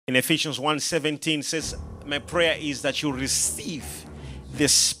In Ephesians 1:17 says, my prayer is that you receive the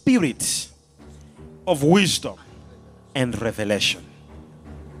spirit of wisdom and revelation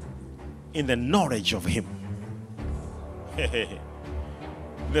in the knowledge of him.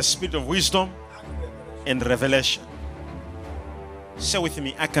 The spirit of wisdom and revelation. Say with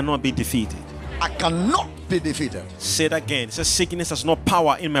me, I cannot be defeated. I cannot be defeated. Say it again. Say, sickness has no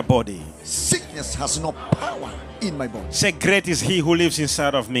power in my body. Sickness has no power in my body. Say, great is he who lives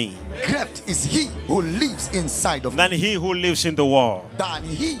inside of me Great is he who lives inside of me than he who lives in the world. than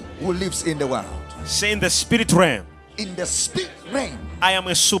he who lives in the world. Say, in the spirit realm, In the spirit realm, I am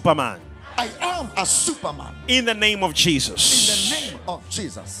a superman. I am a superman. In the name of Jesus. In the name of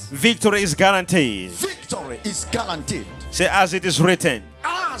Jesus. Victory is guaranteed. Victory is guaranteed. Say, as it is written,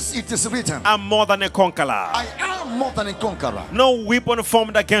 As it is written, I'm more than a conqueror. I am more than a conqueror. No weapon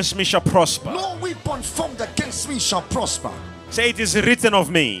formed against me shall prosper. No weapon formed against me shall prosper. Say, it is written of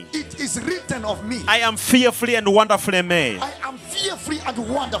me, It is written of me, I am fearfully and wonderfully made. I am fearfully and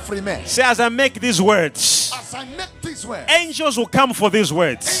wonderfully made. Say, as I make these words, As I make these words, angels will come for these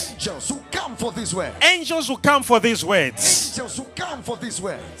words. angels who come for these words, Angels will come for these words. angels who come for these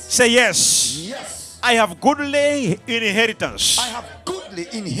words. Say, yes, Yes, I have goodly inheritance. I have goodly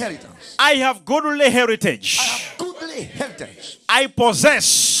inheritance. I have goodly heritage. I have goodly heritage. I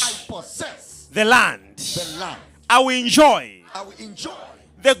possess I possess the land. the land. I will enjoy I will enjoy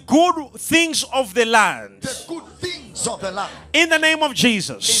the good things of the land. the good things of the land. In the name of In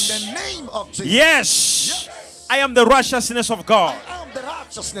Jesus. the name of Jesus. Yes, I am the righteousness of God. I am the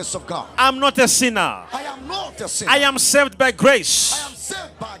righteousness of God. I'm not a sinner. I am not a sinner. I am saved by I grace, am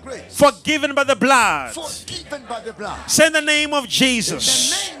saved by grace. forgiven by the blood. Forgiven by the blood. Say in the name of In Jesus.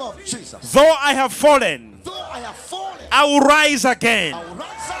 the name of Jesus. Though I have fallen, Though I have fallen, I will rise again. I will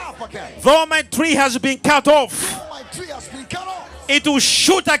rise up again. Though my tree has been cut off, Though my tree has been cut off, it will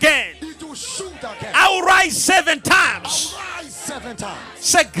shoot again. it will shoot again. I will rise 7 I times. will rise 7 times.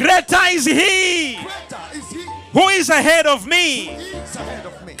 Say, greater is he Greater is he who is ahead of me. who is ahead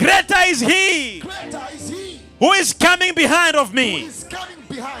of me. Greater is he Greater is he who is coming behind of who me. is coming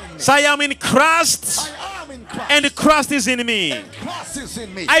behind me. So I am in Christ, I am in Christ. and Christ is in me. And Christ is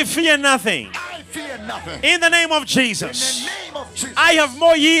in me. I fear nothing. I fear nothing. In the name of In Jesus. the name of Jesus. I have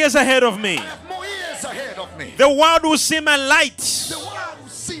more years ahead of me. I have more years ahead of me. The world will see my light The world will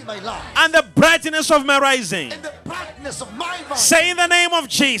see my light. and the brightness of my rising. In the brightness of my light. Say in the name of In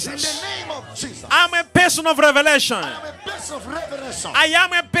Jesus. the name of Jesus. I'm a person of revelation. I am a person of revelation. I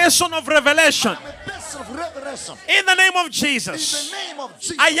am a person of revelation. I am a person of revelation. In the name of In Jesus. the name of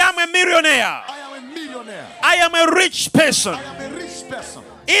Jesus. I am a millionaire. I am a millionaire. I am a rich person. I am a rich person.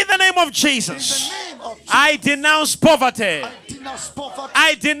 In the name of In Jesus. the name of Jesus. I denounce poverty. I denounce poverty.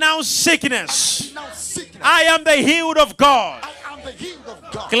 I denounce I sickness. denounce sickness. I am the healed of God. I am the healed of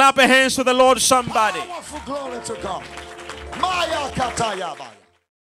God. Clap your hands to the Lord, somebody. Powerful glory to God. Maya katayabaya.